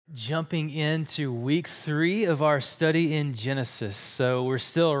Jumping into week 3 of our study in Genesis. So we're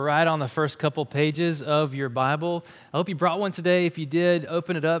still right on the first couple pages of your Bible. I hope you brought one today. If you did,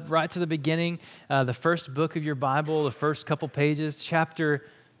 open it up right to the beginning, the first book of your Bible, the first couple pages, chapter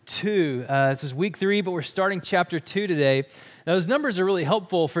 2. This is week 3, but we're starting chapter 2 today. Now, those numbers are really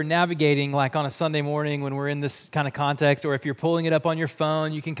helpful for navigating, like on a Sunday morning when we're in this kind of context, or if you're pulling it up on your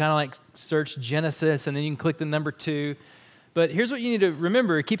phone, you can kind of like search Genesis, and then you can click the number 2. But here's what you need to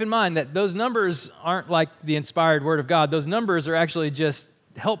remember. Keep in mind that those numbers aren't like the inspired Word of God. Those numbers are actually just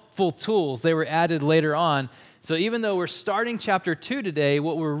helpful tools. They were added later on. So even though we're starting chapter 2 today,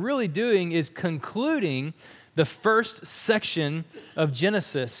 what we're really doing is concluding the first section of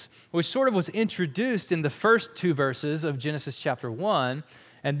Genesis, which sort of was introduced in the first 2 verses of Genesis chapter 1.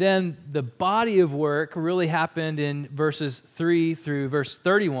 And then the body of work really happened in verses 3 through verse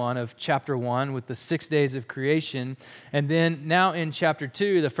 31 of chapter 1 with the 6 days of creation. And then now in chapter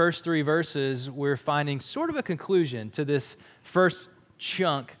 2, the first 3 verses, we're finding sort of a conclusion to this first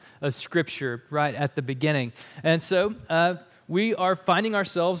chunk of Scripture right at the beginning. And so we are finding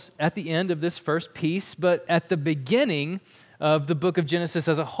ourselves at the end of this first piece, but at the beginning of the book of Genesis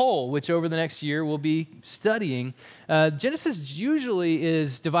as a whole, which over the next year we'll be studying. Genesis usually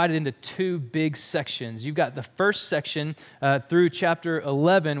is divided into 2 big sections. You've got the first section through chapter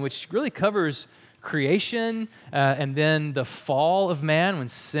 11, which really covers creation and then the fall of man when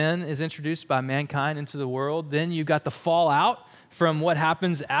sin is introduced by mankind into the world. Then you've got the fallout from what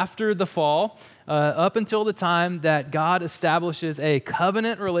happens after the fall up until the time that God establishes a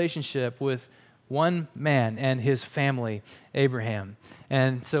covenant relationship with one man and his family, Abraham.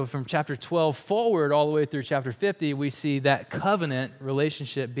 And so from chapter 12 forward all the way through chapter 50, we see that covenant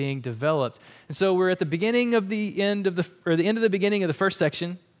relationship being developed. And so we're at the beginning of the end of the beginning of the first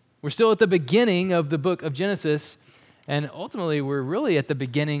section. We're still at the beginning of the book of Genesis, and ultimately we're really at the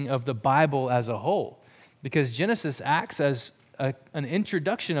beginning of the Bible as a whole, because Genesis acts as an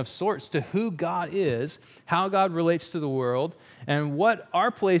introduction of sorts to who God is, how God relates to the world, and what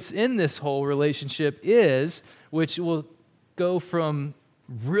our place in this whole relationship is, which will go from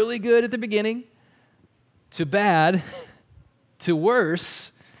really good at the beginning to bad to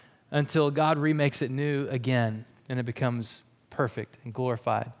worse until God remakes it new again and it becomes perfect and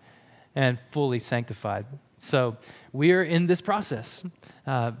glorified and fully sanctified. So we are in this process.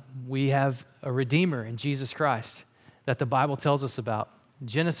 We have a Redeemer in Jesus Christ that the Bible tells us about.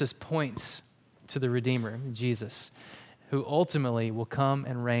 Genesis points to the Redeemer, Jesus, who ultimately will come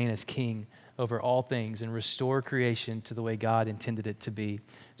and reign as king over all things and restore creation to the way God intended it to be.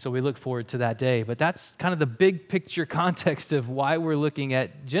 So we look forward to that day. But that's kind of the big picture context of why we're looking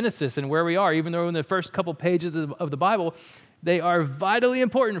at Genesis and where we are, even though in the first couple pages of the Bible, they are vitally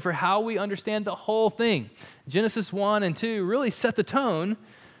important for how we understand the whole thing. Genesis 1 and 2 really set the tone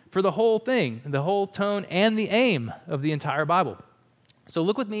for the whole thing, the whole tone and the aim of the entire Bible. So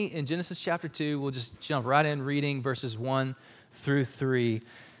look with me in Genesis chapter 2. We'll just jump right in reading verses 1 through 3.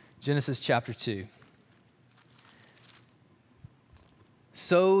 Genesis chapter 2.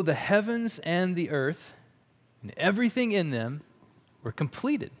 So the heavens and the earth and everything in them were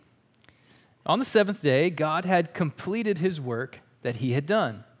completed. On the 7th day, God had completed his work that he had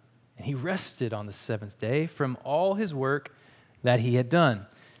done, and he rested on the 7th day from all his work that he had done.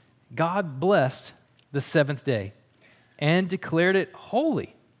 God blessed the 7th day and declared it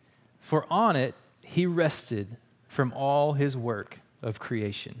holy, for on it he rested from all his work of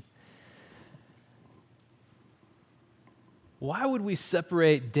creation. Why would we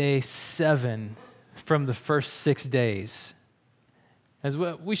separate day 7 from the first 6 days? As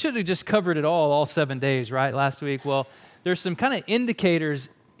well, we should have just covered it all 7 days, right, last week. Well, there's some kind of indicators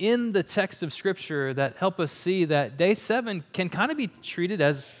in the text of Scripture that help us see that day 7 can kind of be treated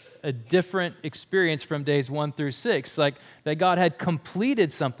as a different experience from days 1 through 6, like that God had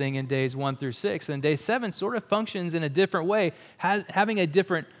completed something in days 1 through 6, and day 7 sort of functions in a different way, having a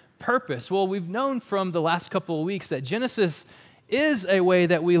different purpose. Well, we've known from the last couple of weeks that Genesis is a way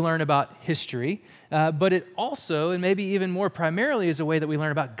that we learn about history, but it also, and maybe even more primarily, is a way that we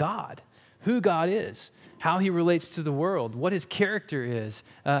learn about God, who God is, how he relates to the world, what his character is,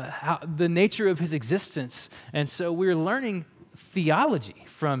 the nature of his existence. And so we're learning theology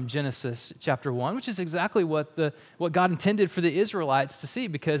from Genesis chapter 1, which is exactly what God intended for the Israelites to see,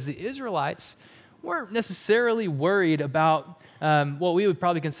 because the Israelites weren't necessarily worried about what we would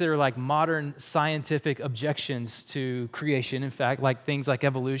probably consider like modern scientific objections to creation. In fact, like things like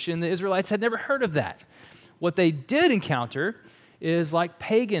evolution, the Israelites had never heard of that. What they did encounter is like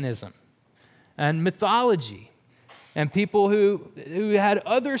paganism and mythology and people who had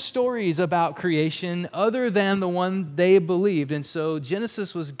other stories about creation other than the one they believed. And so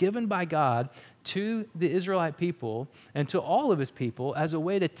Genesis was given by God to the Israelite people and to all of his people as a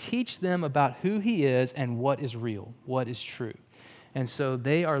way to teach them about who he is and what is real, what is true. And so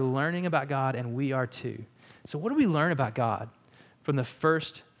they are learning about God, and we are too. So what do we learn about God from the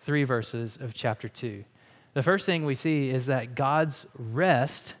first 3 verses of chapter 2? The first thing we see is that God's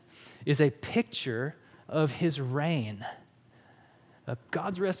rest is a picture of his reign.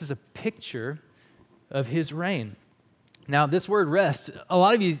 God's rest is a picture of his reign. Now, this word rest, a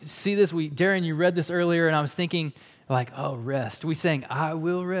lot of you see this. Darren, you read this earlier, and I was thinking, like, oh, rest. We sang, I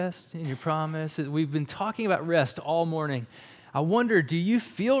will rest in your promise. We've been talking about rest all morning. I wonder, do you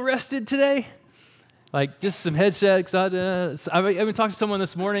feel rested today? Like, just some head shakes. I've even talked to someone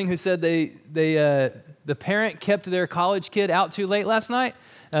this morning who said the parent kept their college kid out too late last night.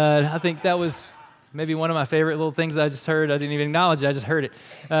 I think that was maybe one of my favorite little things I just heard. I didn't even acknowledge it. I just heard it.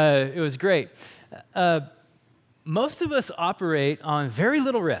 It was great. Most of us operate on very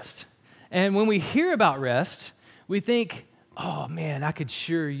little rest. And when we hear about rest, we think, oh, man, I could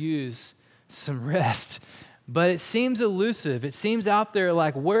sure use some rest. But it seems elusive. It seems out there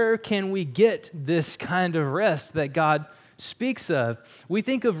like, where can we get this kind of rest that God speaks of? We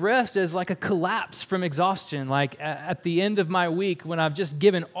think of rest as like a collapse from exhaustion, like at the end of my week when I've just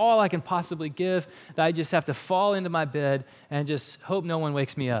given all I can possibly give, that I just have to fall into my bed and just hope no one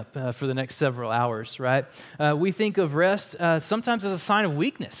wakes me up for the next several hours, right? We think of rest sometimes as a sign of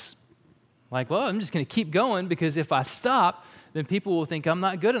weakness. Like, well, I'm just going to keep going because if I stop, then people will think I'm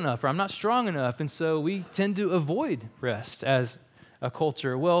not good enough or I'm not strong enough. And so we tend to avoid rest as a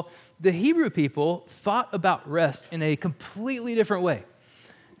culture. Well, the Hebrew people thought about rest in a completely different way.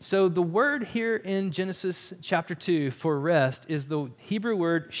 So the word here in Genesis chapter 2 for rest is the Hebrew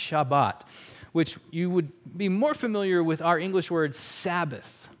word Shabbat, which you would be more familiar with our English word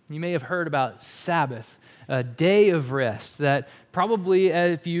Sabbath. You may have heard about Sabbath, a day of rest that probably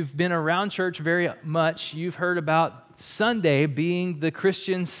if you've been around church very much, you've heard about Sunday being the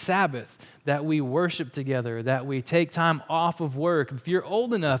Christian Sabbath, that we worship together, that we take time off of work. If you're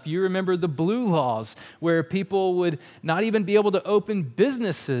old enough, you remember the blue laws where people would not even be able to open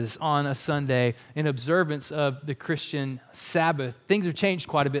businesses on a Sunday in observance of the Christian Sabbath. Things have changed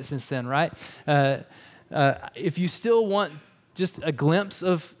quite a bit since then, right? If you still want just a glimpse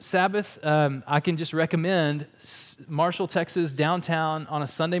of Sabbath, I can just recommend Marshall, Texas, downtown on a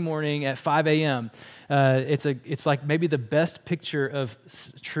Sunday morning at 5 a.m. It's like maybe the best picture of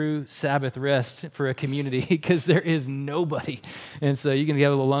true Sabbath rest for a community because there is nobody, and so you can have a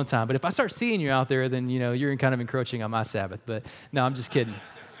little alone time. But if I start seeing you out there, then you're kind of encroaching on my Sabbath. But no, I'm just kidding.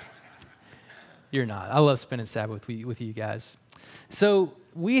 You're not. I love spending Sabbath with you guys. So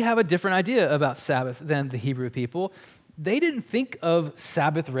we have a different idea about Sabbath than the Hebrew people. They didn't think of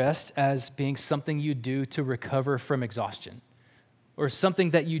Sabbath rest as being something you do to recover from exhaustion or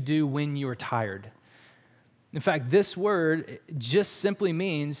something that you do when you're tired. In fact, this word just simply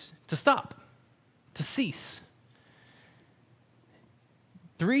means to stop, to cease.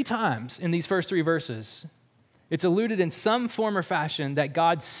 3 times in these first 3 verses, it's alluded in some form or fashion that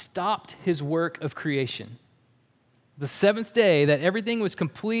God stopped his work of creation. The 7th day, that everything was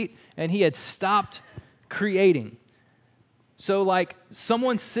complete and he had stopped creating. So like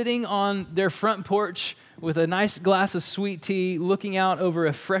someone sitting on their front porch with a nice glass of sweet tea looking out over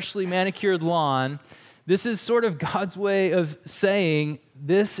a freshly manicured lawn, this is sort of God's way of saying,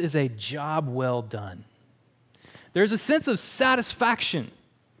 this is a job well done. There's a sense of satisfaction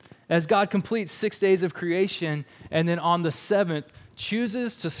as God completes 6 days of creation and then on the 7th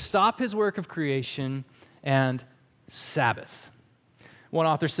chooses to stop his work of creation and Sabbath. One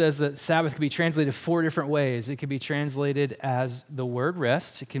author says that Sabbath can be translated 4 different ways. It can be translated as the word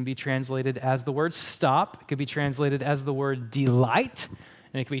rest. It can be translated as the word stop. It could be translated as the word delight.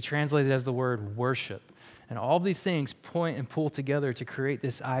 And it can be translated as the word worship. And all of these things point and pull together to create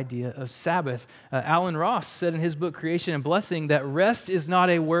this idea of Sabbath. Alan Ross said in his book, Creation and Blessing, that rest is not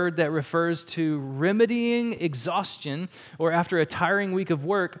a word that refers to remedying exhaustion or after a tiring week of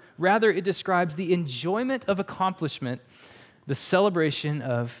work. Rather, it describes the enjoyment of accomplishment, the celebration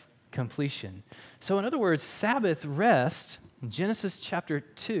of completion. So in other words, Sabbath rest, in Genesis chapter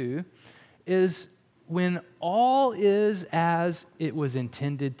 2, is when all is as it was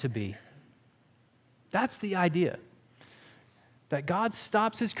intended to be. That's the idea. That God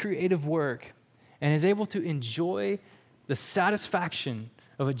stops his creative work and is able to enjoy the satisfaction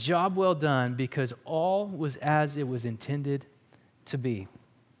of a job well done because all was as it was intended to be.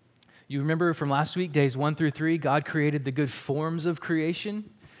 You remember from last week, days 1 through 3, God created the good forms of creation.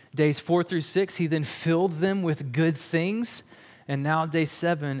 Days 4 through 6, he then filled them with good things. And now day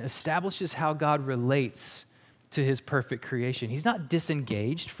 7 establishes how God relates to his perfect creation. He's not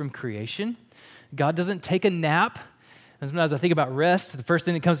disengaged from creation. God doesn't take a nap. And sometimes I think about rest, the first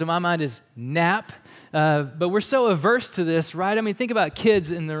thing that comes to my mind is nap. But we're so averse to this, right? I mean, think about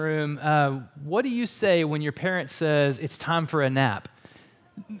kids in the room. What do you say when your parent says it's time for a nap?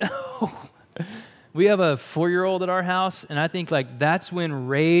 No. We have a 4-year-old at our house, and I think like that's when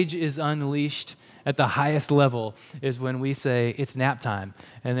rage is unleashed at the highest level, is when we say it's nap time,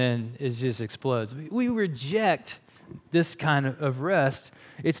 and then it just explodes. We reject this kind of rest.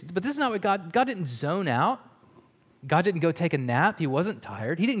 But this is not what God didn't zone out. God didn't go take a nap. He wasn't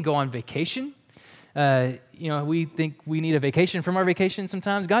tired. He didn't go on vacation. We think we need a vacation from our vacation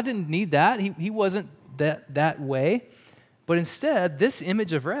sometimes. God didn't need that. He wasn't that way. But instead, this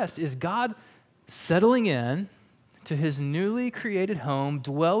image of rest is God settling in to his newly created home,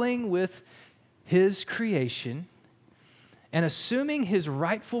 dwelling with his creation, and assuming his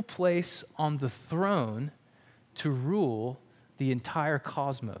rightful place on the throne to rule the entire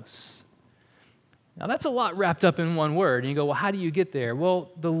cosmos. Now, that's a lot wrapped up in one word. And you go, well, how do you get there?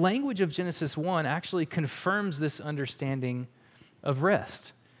 Well, the language of Genesis 1 actually confirms this understanding of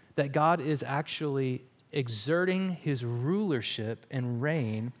rest, that God is actually exerting his rulership and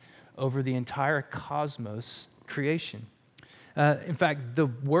reign over the entire cosmos creation. In fact, the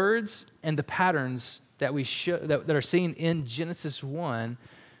words and the patterns that that are seen in Genesis 1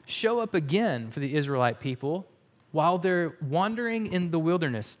 show up again for the Israelite people while they're wandering in the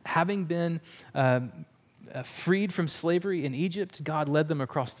wilderness. Having been freed from slavery in Egypt, God led them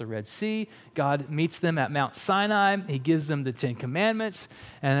across the Red Sea. God meets them at Mount Sinai. He gives them the 10 Commandments.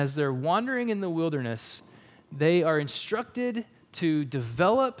 And as they're wandering in the wilderness, they are instructed to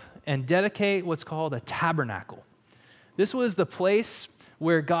develop and dedicate what's called a tabernacle. This was the place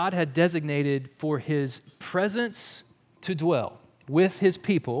where God had designated for his presence to dwell with his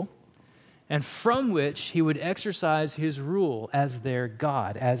people, and from which he would exercise his rule as their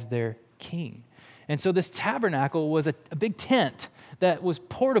God, as their king. And so this tabernacle was a big tent that was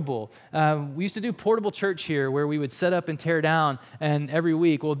portable. We used to do portable church here where we would set up and tear down and every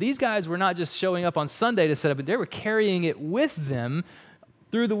week. Well, these guys were not just showing up on Sunday to set up, but they were carrying it with them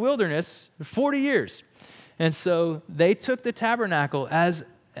through the wilderness for 40 years. And so they took the tabernacle as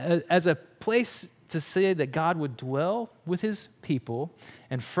a place to say that God would dwell with his people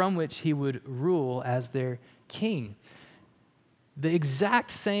and from which he would rule as their king. The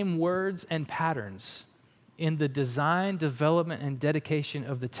exact same words and patterns in the design, development, and dedication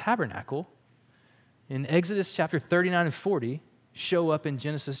of the tabernacle in Exodus chapter 39 and 40 show up in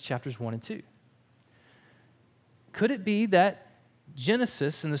Genesis chapters 1 and 2. Could it be that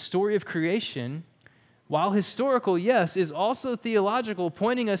Genesis and the story of creation, while historical, yes, is also theological,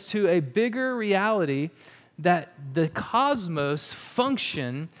 pointing us to a bigger reality that the cosmos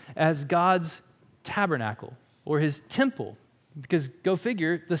function as God's tabernacle or his temple? Because go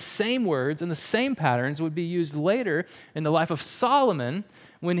figure, the same words and the same patterns would be used later in the life of Solomon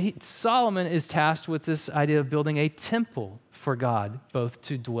when Solomon is tasked with this idea of building a temple for God, both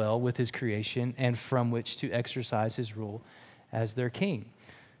to dwell with his creation and from which to exercise his rule as their king.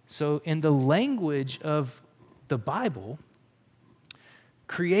 So in the language of the Bible,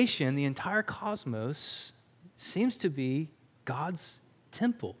 creation, the entire cosmos, seems to be God's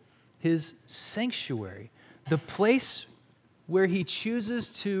temple, his sanctuary, the place where he chooses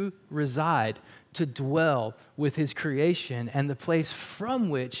to reside, to dwell with his creation, and the place from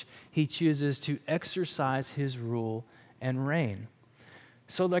which he chooses to exercise his rule and reign.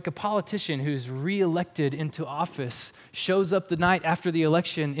 So like a politician who's reelected into office shows up the night after the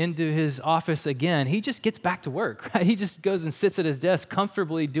election into his office again, he just gets back to work, right? He just goes and sits at his desk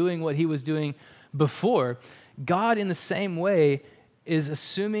comfortably doing what he was doing before. God, in the same way, is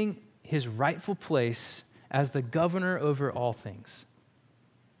assuming his rightful place as the governor over all things.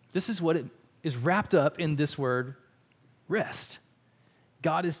 This is what it is wrapped up in this word, rest.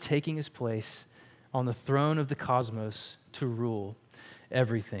 God is taking his place on the throne of the cosmos to rule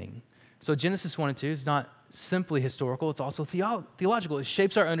everything. So Genesis 1 and 2 is not simply historical, it's also theological. It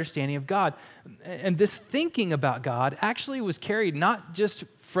shapes our understanding of God. And this thinking about God actually was carried not just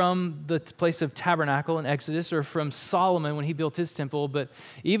from the place of tabernacle in Exodus or from Solomon when he built his temple, but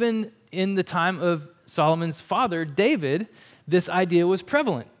even in the time of Solomon's father, David, this idea was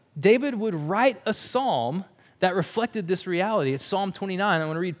prevalent. David would write a psalm that reflected this reality. It's Psalm 29. I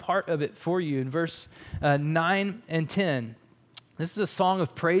want to read part of it for you in verse 9 and 10. This is a song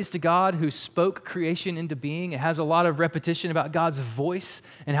of praise to God who spoke creation into being. It has a lot of repetition about God's voice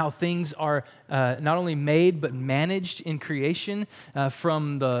and how things are not only made but managed in creation,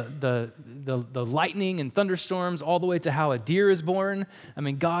 from the lightning and thunderstorms all the way to how a deer is born. I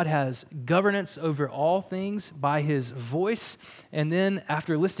mean, God has governance over all things by his voice. And then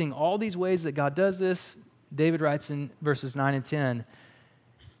after listing all these ways that God does this, David writes in verses 9 and 10,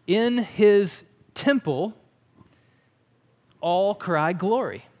 in his temple, all cry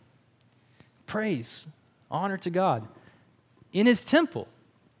glory, praise, honor to God in his temple.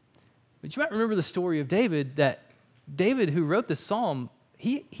 But you might remember the story of David, that David, who wrote this psalm,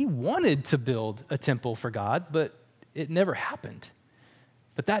 he wanted to build a temple for God, but it never happened.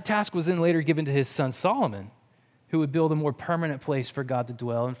 But that task was then later given to his son Solomon, who would build a more permanent place for God to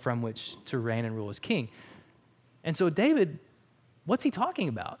dwell and from which to reign and rule as king. And so David, what's he talking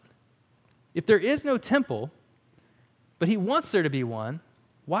about? If there is no temple, but he wants there to be one,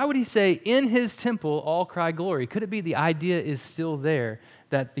 why would he say, in his temple, all cry glory? Could it be the idea is still there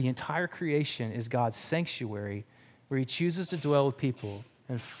that the entire creation is God's sanctuary where he chooses to dwell with people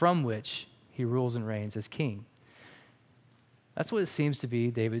and from which he rules and reigns as king? That's what it seems to be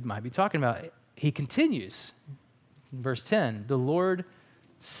David might be talking about. He continues in verse 10, the Lord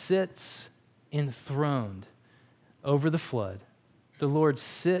sits enthroned over the flood. The Lord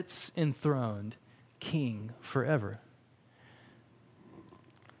sits enthroned, king forever.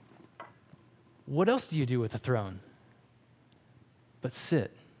 What else do you do with a throne but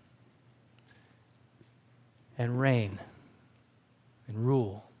sit and reign and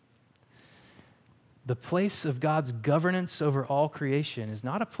rule? The place of God's governance over all creation is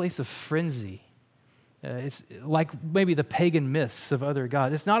not a place of frenzy. It's like maybe the pagan myths of other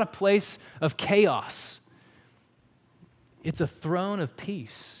gods. It's not a place of chaos. It's a throne of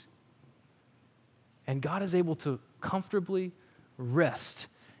peace. And God is able to comfortably rest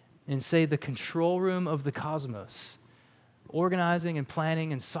in, say, the control room of the cosmos, organizing and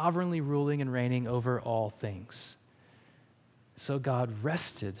planning and sovereignly ruling and reigning over all things. So God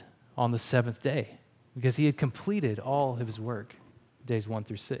rested on the seventh day because he had completed all of his work, days 1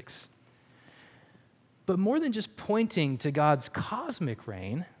 through 6. But more than just pointing to God's cosmic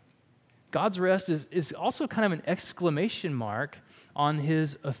reign, God's rest is also kind of an exclamation mark on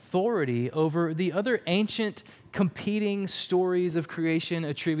his authority over the other ancient competing stories of creation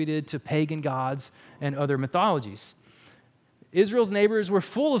attributed to pagan gods and other mythologies. Israel's neighbors were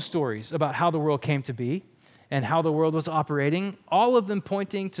full of stories about how the world came to be and how the world was operating, all of them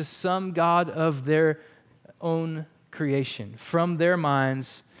pointing to some god of their own creation, from their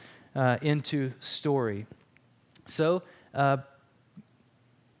minds into story. So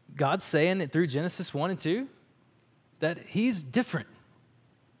God's saying through Genesis 1 and 2 that he's different,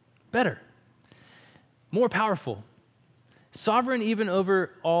 better, more powerful, sovereign even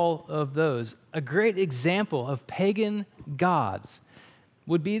over all of those. A great example of pagan gods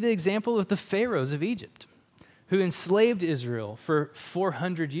would be the example of the pharaohs of Egypt, who enslaved Israel for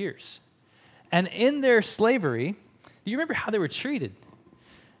 400 years. And in their slavery, do you remember how they were treated?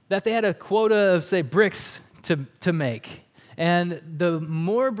 That they had a quota of, say, bricks to make. And the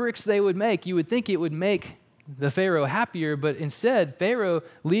more bricks they would make, you would think it would make the Pharaoh happier, but instead, Pharaoh,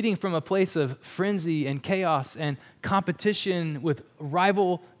 leading from a place of frenzy and chaos and competition with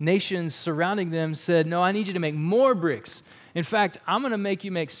rival nations surrounding them, said, no, I need you to make more bricks. In fact, I'm going to make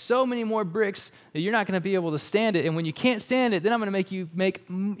you make so many more bricks that you're not going to be able to stand it. And when you can't stand it, then I'm going to make you make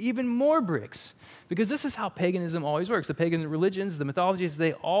even more bricks. Because this is how paganism always works. The pagan religions, the mythologies,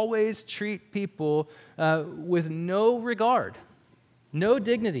 they always treat people with no regard, no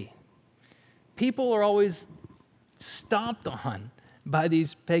dignity. People are always stomped on by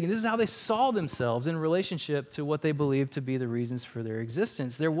these pagans. This is how they saw themselves in relationship to what they believed to be the reasons for their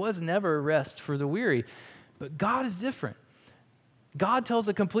existence. There was never rest for the weary. But God is different. God tells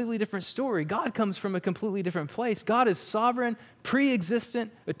a completely different story. God comes from a completely different place. God is sovereign,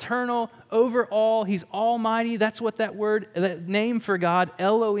 pre-existent, eternal, over all. He's almighty. That's what that word, that name for God,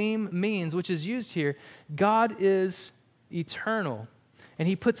 Elohim, means, which is used here. God is eternal. And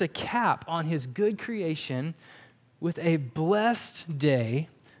he puts a cap on his good creation with a blessed day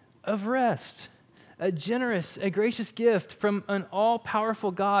of rest. A generous, a gracious gift from an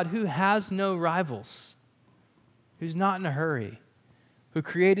all-powerful God who has no rivals, who's not in a hurry, who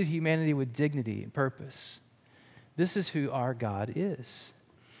created humanity with dignity and purpose. This is who our God is.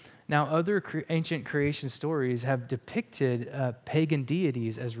 Now, other ancient creation stories have depicted pagan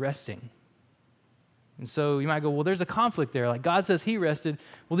deities as resting. And so you might go, well, there's a conflict there. Like God says he rested.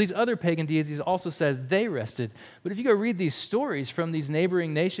 Well, these other pagan deities also said they rested. But if you go read these stories from these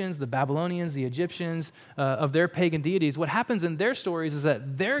neighboring nations, the Babylonians, the Egyptians, of their pagan deities, what happens in their stories is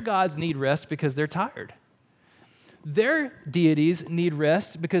that their gods need rest because they're tired. Their deities need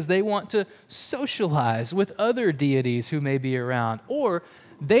rest because they want to socialize with other deities who may be around. Or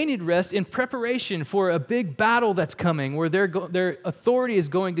they need rest in preparation for a big battle that's coming where their authority is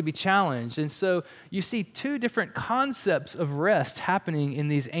going to be challenged. And so you see two different concepts of rest happening in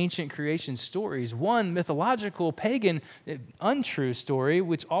these ancient creation stories. One, mythological, pagan, untrue story,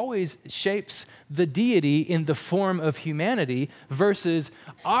 which always shapes the deity in the form of humanity, versus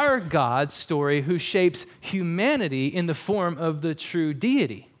our God's story who shapes humanity in the form of the true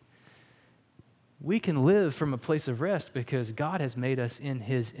deity. We can live from a place of rest because God has made us in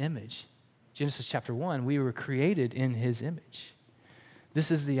his image. Genesis chapter 1, we were created in his image.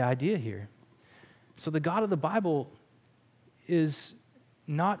 This is the idea here. So the God of the Bible is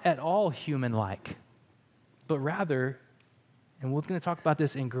not at all human-like, but rather, and we're going to talk about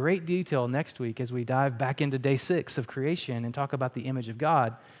this in great detail next week as we dive back into day 6 of creation and talk about the image of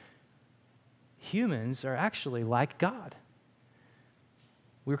God, humans are actually like God.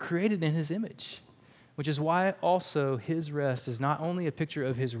 We're created in his image, which is why also his rest is not only a picture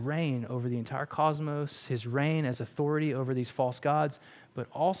of his reign over the entire cosmos, his reign as authority over these false gods, but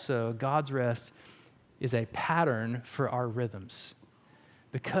also God's rest is a pattern for our rhythms.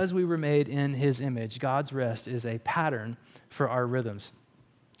 Because we were made in his image, God's rest is a pattern for our rhythms.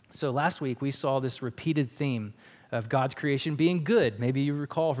 So last week we saw this repeated theme of God's creation being good. Maybe you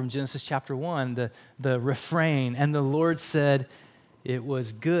recall from Genesis chapter 1, the refrain, and the Lord said it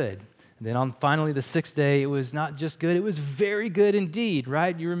was good. Then on finally the 6th day, it was not just good, it was very good indeed,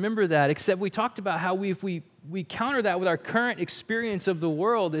 right? You remember that, except we talked about how if we counter that with our current experience of the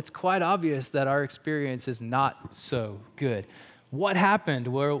world, it's quite obvious that our experience is not so good. What happened?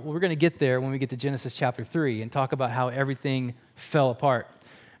 Well, we're going to get there when we get to Genesis chapter 3 and talk about how everything fell apart,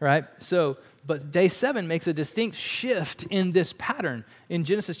 right? But day 7 makes a distinct shift in this pattern. In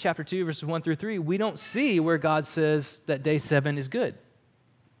Genesis chapter 2, verses 1 through 3, we don't see where God says that day 7 is good.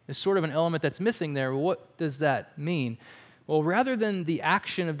 It's sort of an element that's missing there. What does that mean? Well, rather than the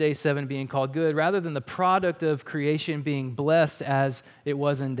action of day 7 being called good, rather than the product of creation being blessed as it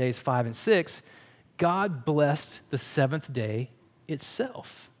was in days 5 and 6, God blessed the 7th day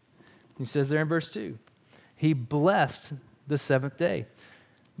itself. He says there in verse 2, he blessed the 7th day.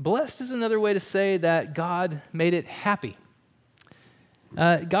 Blessed is another way to say that God made it happy.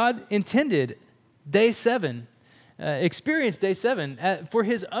 God intended day 7 experienced day 7 for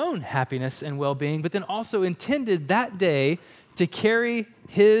his own happiness and well-being, but then also intended that day to carry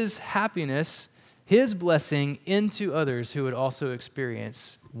his happiness, his blessing into others who would also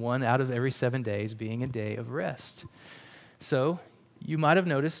experience one out of every 7 days being a day of rest. So you might have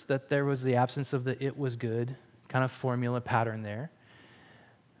noticed that there was the absence of the "it was good" kind of formula pattern there.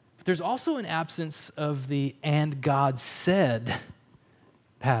 But there's also an absence of the "and God said"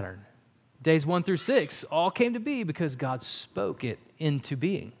 pattern. Days 1 through 6 all came to be because God spoke it into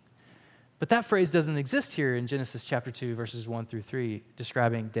being. But that phrase doesn't exist here in Genesis chapter 2, verses 1 through 3,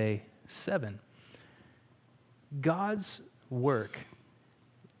 describing day 7. God's work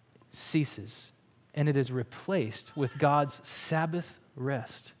ceases, and it is replaced with God's Sabbath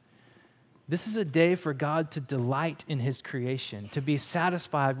rest. This is a day for God to delight in his creation, to be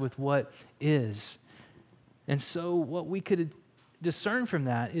satisfied with what is. And so what we could discern from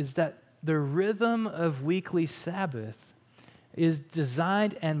that is that the rhythm of weekly Sabbath is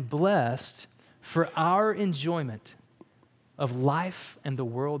designed and blessed for our enjoyment of life and the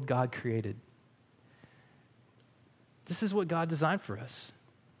world God created. This is what God designed for us,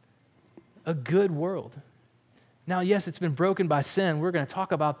 a good world. Now, yes, it's been broken by sin. We're going to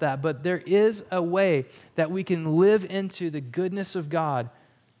talk about that, but there is a way that we can live into the goodness of God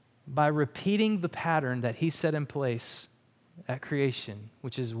by repeating the pattern that he set in place at creation,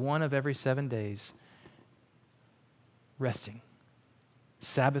 which is one of every 7 days, resting,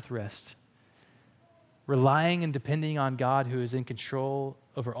 Sabbath rest, relying and depending on God who is in control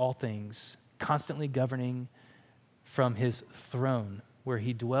over all things, constantly governing from his throne, where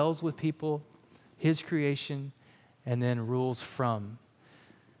he dwells with people, his creation, and then rules from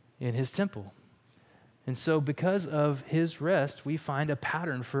in his temple. And so because of his rest, we find a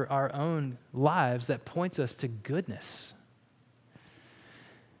pattern for our own lives that points us to goodness.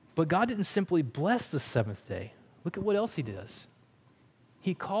 But God didn't simply bless the 7th day. Look at what else he does.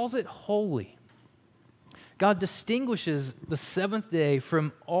 He calls it holy. God distinguishes the 7th day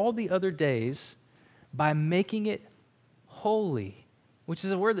from all the other days by making it holy, which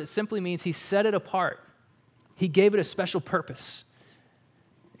is a word that simply means he set it apart. He gave it a special purpose.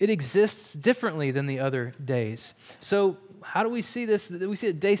 It exists differently than the other days. So how do we see this? We see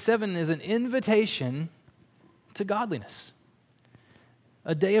that day 7 is an invitation to godliness.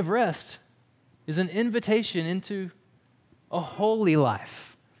 A day of rest is an invitation into a holy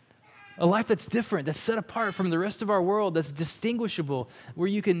life, a life that's different, that's set apart from the rest of our world, that's distinguishable, where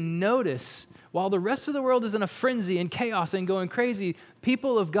you can notice while the rest of the world is in a frenzy and chaos and going crazy,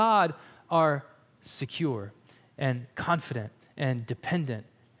 people of God are secure and confident and dependent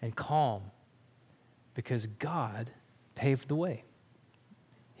and calm because God paved the way.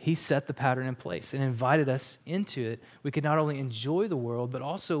 He set the pattern in place and invited us into it. We can not only enjoy the world, but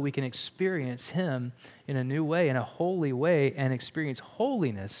also we can experience Him in a new way, in a holy way, and experience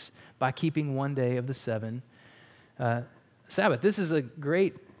holiness by keeping one day of the 7 Sabbath. This is a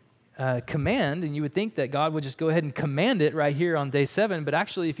great command, and you would think that God would just go ahead and command it right here on day 7, but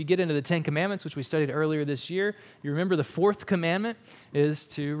actually if you get into the 10 Commandments, which we studied earlier this year, you remember the 4th commandment is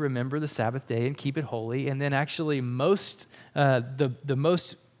to remember the Sabbath day and keep it holy, and then actually the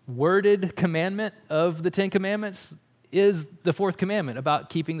most worded commandment of the 10 Commandments is the 4th commandment about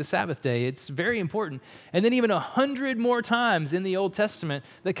keeping the Sabbath day. It's very important. And then even 100 more times in the Old Testament,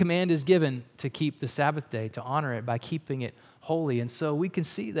 the command is given to keep the Sabbath day, to honor it by keeping it holy. And so we can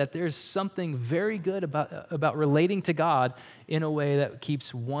see that there's something very good about relating to God in a way that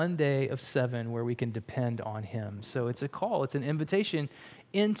keeps one day of 7 where we can depend on Him. So it's a call, it's an invitation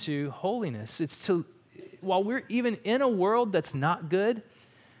into holiness. While we're even in a world that's not good,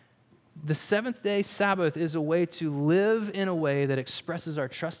 the 7th day Sabbath is a way to live in a way that expresses our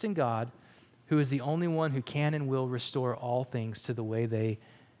trust in God, who is the only one who can and will restore all things to the way they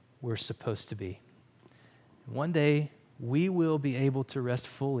were supposed to be. One day, we will be able to rest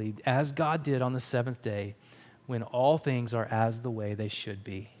fully, as God did on the 7th day, when all things are as the way they should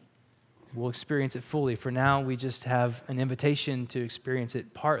be. We'll experience it fully. For now, we just have an invitation to experience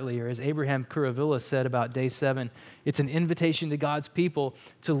it partly, or as Abraham Kuravilla said about day 7, it's an invitation to God's people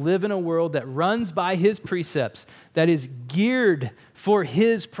to live in a world that runs by His precepts, that is geared for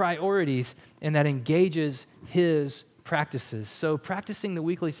His priorities, and that engages His practices. So practicing the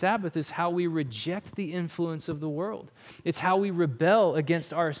weekly Sabbath is how we reject the influence of the world. It's how we rebel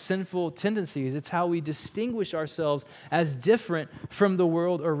against our sinful tendencies. It's how we distinguish ourselves as different from the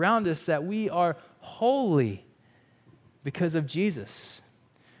world around us, that we are holy because of Jesus.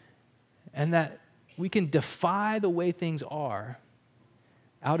 And that we can defy the way things are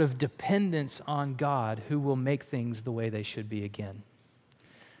out of dependence on God, who will make things the way they should be again.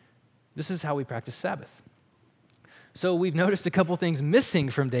 This is how we practice Sabbath. So we've noticed a couple things missing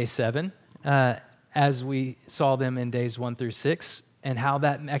from day 7 as we saw them in days 1 through 6, and how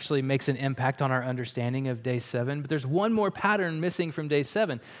that actually makes an impact on our understanding of day 7. But there's one more pattern missing from day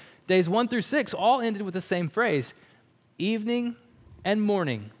 7. Days 1 through 6 all ended with the same phrase: evening and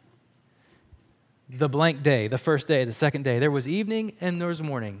morning. The blank day, the first day, the second day. There was evening and there was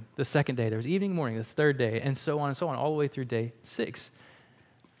morning. The second day, there was evening, morning, the third day, and so on, all the way through day 6.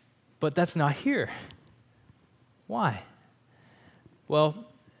 But that's not here. Why? Well,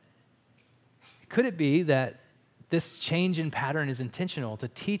 could it be that this change in pattern is intentional to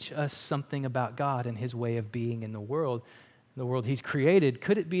teach us something about God and His way of being in the world He's created?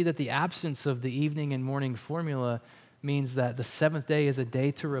 Could it be that the absence of the evening and morning formula means that the 7th day is a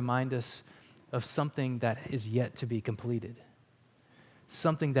day to remind us of something that is yet to be completed,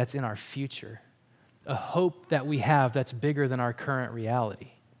 something that's in our future, a hope that we have that's bigger than our current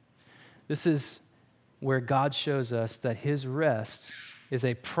reality? This is where God shows us that His rest is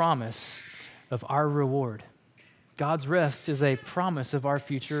a promise of our reward. God's rest is a promise of our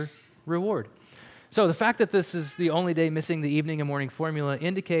future reward. So the fact that this is the only day missing the evening and morning formula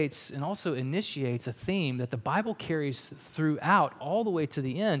indicates and also initiates a theme that the Bible carries throughout all the way to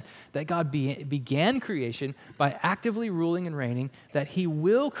the end, that God began creation by actively ruling and reigning, that He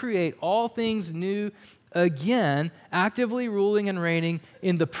will create all things new again, actively ruling and reigning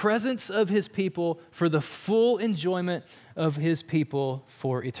in the presence of His people for the full enjoyment of His people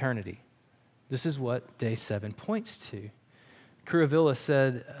for eternity. This is what day 7 points to. Kuravilla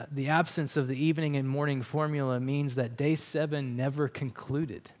said, the absence of the evening and morning formula means that day 7 never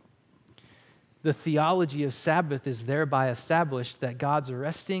concluded. The theology of Sabbath is thereby established that God's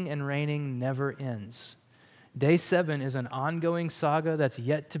resting and reigning never ends. Day 7 is an ongoing saga that's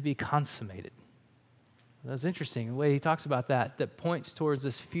yet to be consummated. That's interesting, the way he talks about that points towards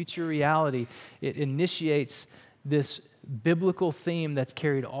this future reality. It initiates this biblical theme that's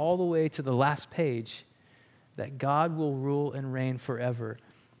carried all the way to the last page, that God will rule and reign forever,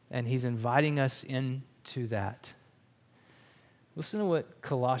 and He's inviting us into that. Listen to what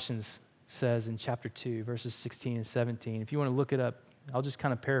Colossians says in chapter 2, verses 16 and 17. If you want to look it up, I'll just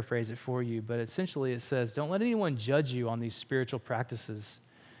kind of paraphrase it for you, but essentially it says, don't let anyone judge you on these spiritual practices,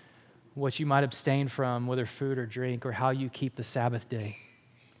 what you might abstain from, whether food or drink, or how you keep the Sabbath day.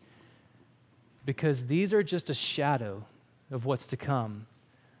 Because these are just a shadow of what's to come.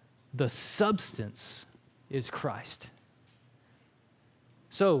 The substance is Christ.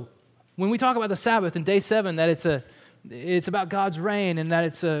 So when we talk about the Sabbath in day 7, that it's about God's reign, and that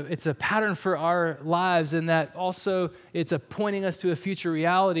it's a pattern for our lives, and that also it's pointing us to a future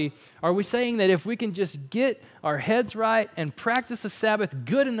reality, are we saying that if we can just get our heads right and practice the Sabbath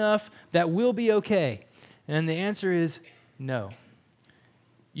good enough, that we'll be okay? And the answer is no.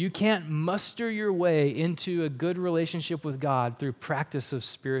 You can't muster your way into a good relationship with God through practice of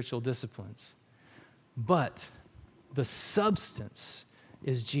spiritual disciplines. But the substance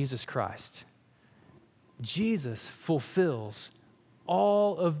is Jesus Christ. Jesus fulfills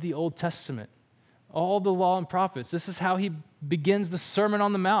all of the Old Testament, all the law and prophets. This is how he begins the Sermon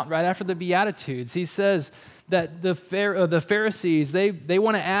on the Mount right after the Beatitudes. He says that the Pharisees, they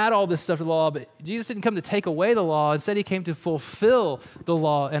want to add all this stuff to the law, but Jesus didn't come to take away the law. Instead, he came to fulfill the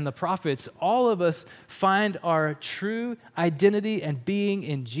law and the prophets. All of us find our true identity and being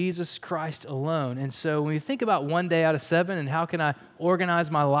in Jesus Christ alone. And so when we think about one day out of 7 and how can I organize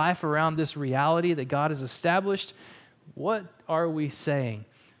my life around this reality that God has established, what are we saying?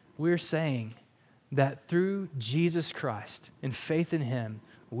 We're saying that through Jesus Christ and faith in him,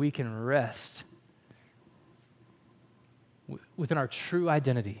 we can rest within our true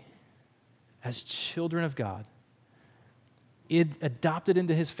identity as children of God, adopted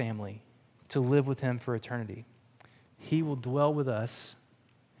into his family to live with him for eternity. He will dwell with us,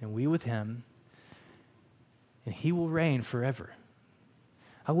 and we with him, and he will reign forever.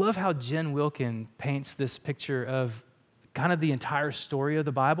 I love how Jen Wilkin paints this picture of kind of the entire story of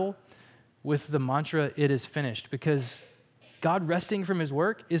the Bible with the mantra, "It is finished," because God resting from his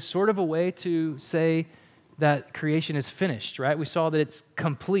work is sort of a way to say that creation is finished, right? We saw that it's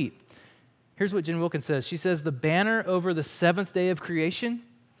complete. Here's what Jen Wilkin says. She says, the banner over the 7th day of creation,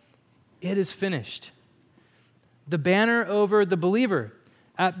 it is finished. The banner over the believer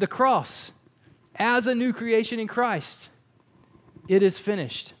at the cross as a new creation in Christ, it is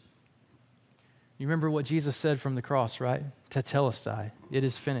finished. You remember what Jesus said from the cross, right? Tetelestai, it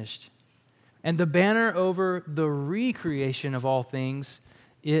is finished. And the banner over the recreation of all things,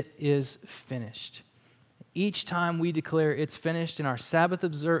 it is finished. Each time we declare it's finished in our Sabbath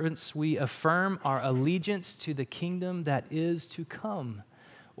observance, we affirm our allegiance to the kingdom that is to come,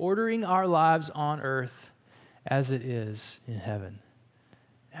 ordering our lives on earth as it is in heaven.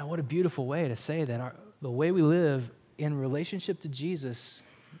 And what a beautiful way to say that the way we live in relationship to Jesus,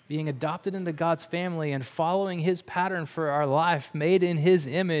 being adopted into God's family and following his pattern for our life, made in his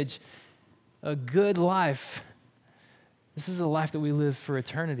image, a good life. This is a life that we live for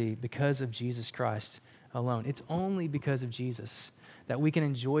eternity because of Jesus Christ alone. It's only because of Jesus that we can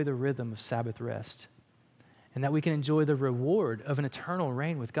enjoy the rhythm of Sabbath rest and that we can enjoy the reward of an eternal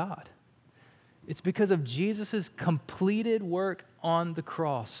reign with God. It's because of Jesus' completed work on the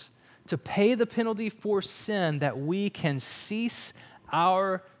cross to pay the penalty for sin that we can cease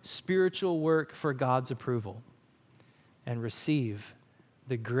our spiritual work for God's approval and receive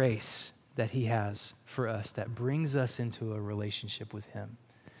the grace that he has for us that brings us into a relationship with him.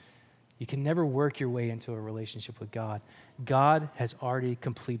 You can never work your way into a relationship with God. God has already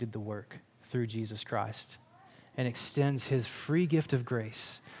completed the work through Jesus Christ and extends his free gift of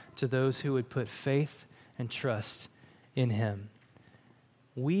grace to those who would put faith and trust in him.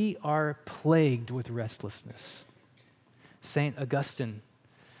 We are plagued with restlessness. St. Augustine,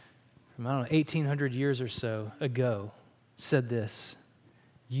 from 1800 years or so ago, said this,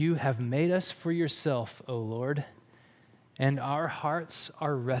 "You have made us for yourself, O Lord, and our hearts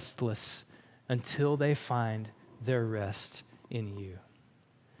are restless until they find their rest in you."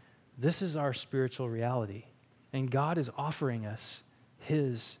 This is our spiritual reality, and God is offering us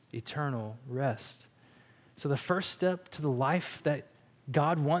his eternal rest. So the first step to the life that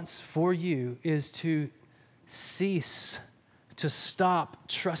God wants for you is to cease, to stop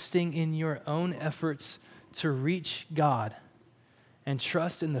trusting in your own efforts to reach God and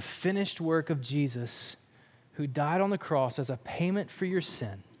trust in the finished work of Jesus, who died on the cross as a payment for your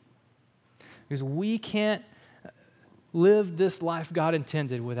sin. Because we can't live this life God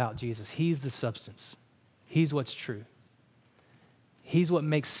intended without Jesus. He's the substance. He's what's true. He's what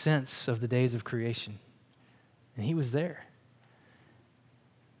makes sense of the days of creation. And he was there.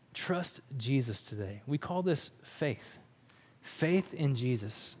 Trust Jesus today. We call this faith. Faith in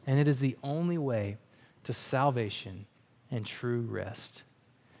Jesus. And it is the only way to salvation and true rest.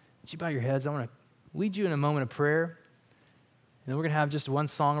 would you bow your heads? I want to lead you in a moment of prayer, and then we're going to have just one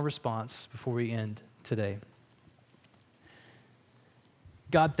song of response before we end today.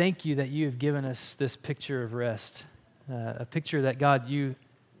 God, thank you that you have given us this picture of rest, a picture that, God, you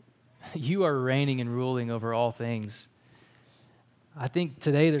are reigning and ruling over all things. I think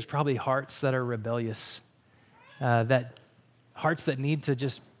today there's probably hearts that are rebellious, that hearts that need to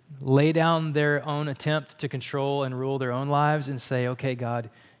just lay down their own attempt to control and rule their own lives and say, okay, God,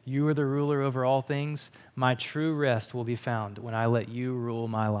 you are the ruler over all things. My true rest will be found when I let you rule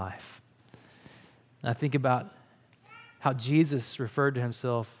my life. And I think about how Jesus referred to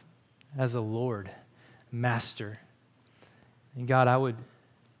himself as a Lord, Master. And God, I would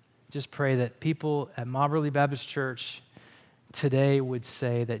just pray that people at Moberly Baptist Church today would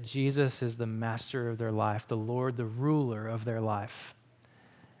say that Jesus is the master of their life, the Lord, the ruler of their life.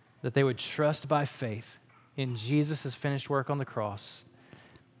 That they would trust by faith in Jesus' finished work on the cross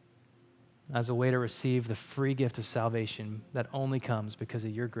as a way to receive the free gift of salvation that only comes because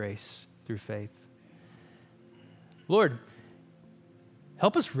of your grace through faith. Lord,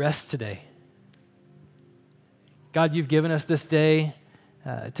 help us rest today. God, you've given us this day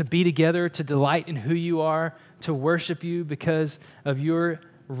to be together, to delight in who you are, to worship you because of your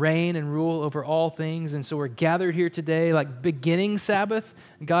reign and rule over all things. And so we're gathered here today like beginning Sabbath.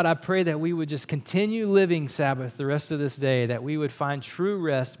 God, I pray that we would just continue living Sabbath the rest of this day, that we would find true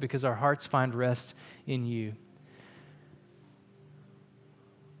rest because our hearts find rest in you.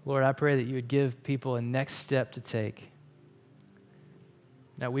 Lord, I pray that you would give people a next step to take,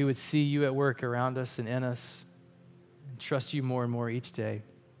 that we would see you at work around us and in us, and trust you more and more each day.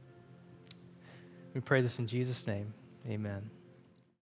 We pray this in Jesus' name. Amen.